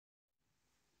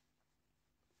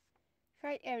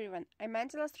Hi everyone, I'm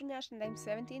Andjela Strunjas and I'm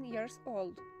 17 years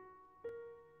old.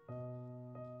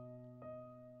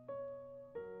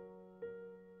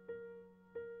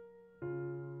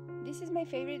 This is my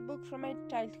favorite book from my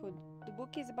childhood. The book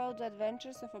is about the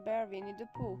adventures of a bear, Winnie the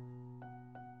Pooh.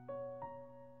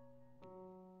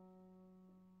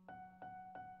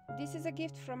 This is a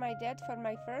gift from my dad for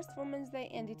my first Women's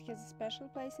Day and it has a special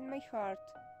place in my heart.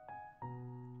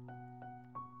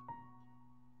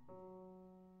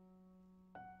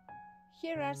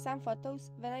 Here are some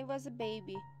photos when I was a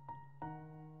baby.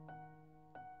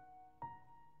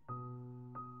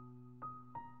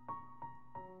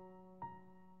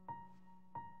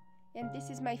 And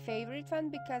this is my favorite one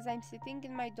because I'm sitting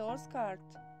in my doll's cart.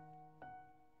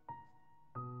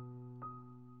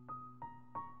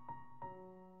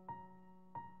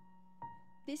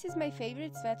 This is my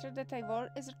favorite sweater that I wore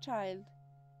as a child.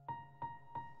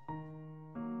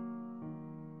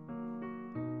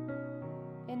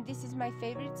 And this is my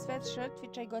favorite sweatshirt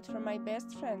which I got from my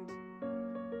best friend.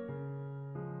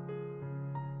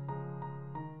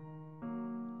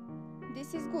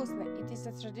 This is gusle. It is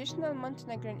a traditional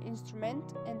Montenegrin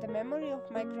instrument and a memory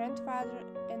of my grandfather,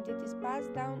 and it is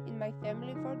passed down in my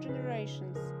family for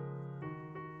generations.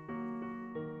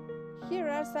 Here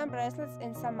are some bracelets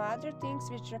and some other things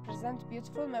which represent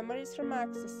beautiful memories from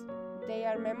Axis. They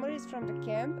are memories from the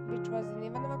camp which was in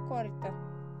Ivanova Korita.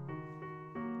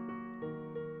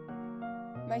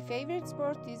 My favorite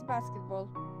sport is basketball.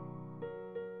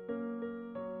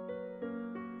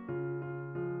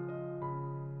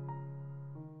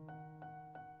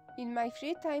 In my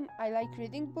free time, I like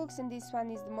reading books and this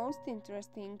one is the most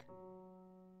interesting.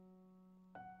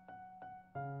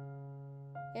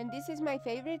 And this is my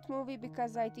favorite movie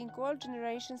because I think all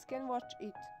generations can watch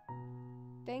it.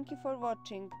 Thank you for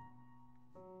watching.